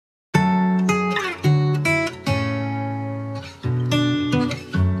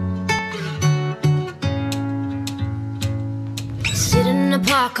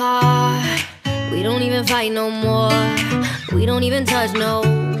our car. We don't even fight no more. We don't even touch no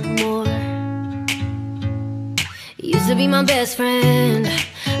more. Used to be my best friend.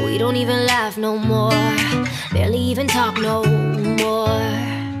 We don't even laugh no more. Barely even talk no more.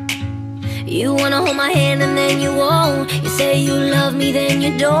 You wanna hold my hand and then you won't. You say you love me, then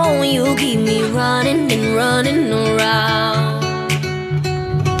you don't. You keep me running and running around.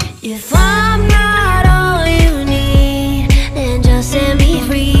 If I'm not all you need, then just set me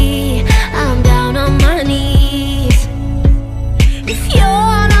free. I'm down on my knees. If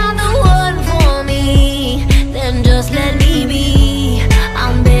you're not the one for me, then just let me be.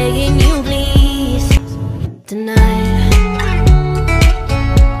 I'm begging you please, tonight.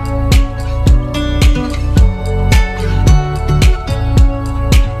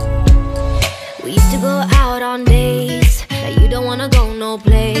 We used to go out on days that you don't wanna go no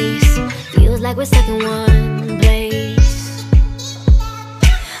place. Feels like we're stuck in one place.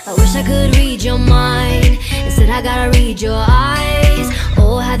 I wish I could read your mind. Instead I gotta read your eyes.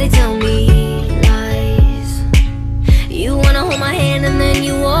 Oh, how they tell me lies. You wanna hold my hand and then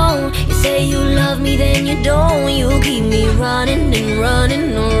you won't. You say you love me, then you don't. You keep me running and running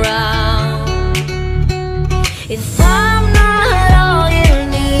around. If I'm not all you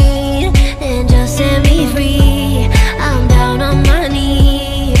need, then just set me free. I'm down on my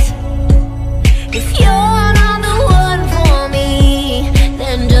knees. If you're not the one for me,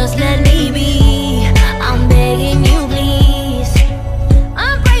 then just let me be. I'm begging you please.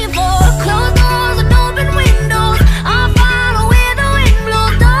 I'm praying for closed doors and open windows. I'll follow where the wind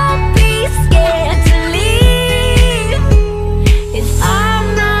blows. Don't be scared to leave. If I'm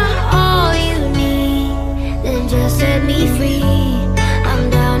not all you need, then just set me free. I'm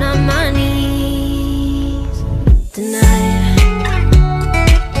down on my knees tonight.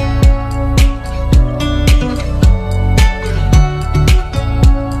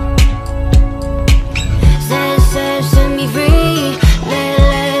 Set me free,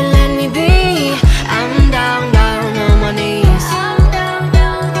 let me be. I'm down on my knees.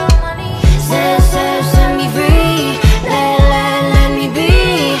 Set me free, let me be.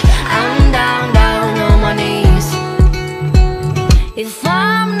 I'm down on my knees. If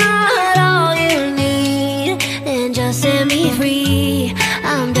I'm not all you need, then just set me free.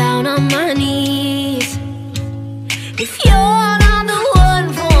 I'm down on my knees. If you're not the one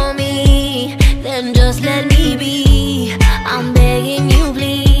for me, then just let me be. I'm begging you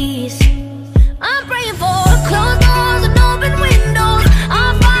please. I'm praying for closed doors and open windows.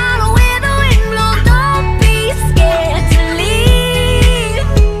 I'll follow where the wind blows. Don't be scared to leave.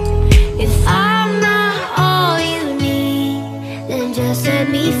 If I'm not all you need, then just set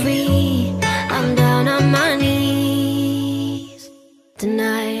me free. I'm down on my knees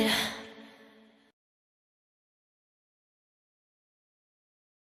tonight.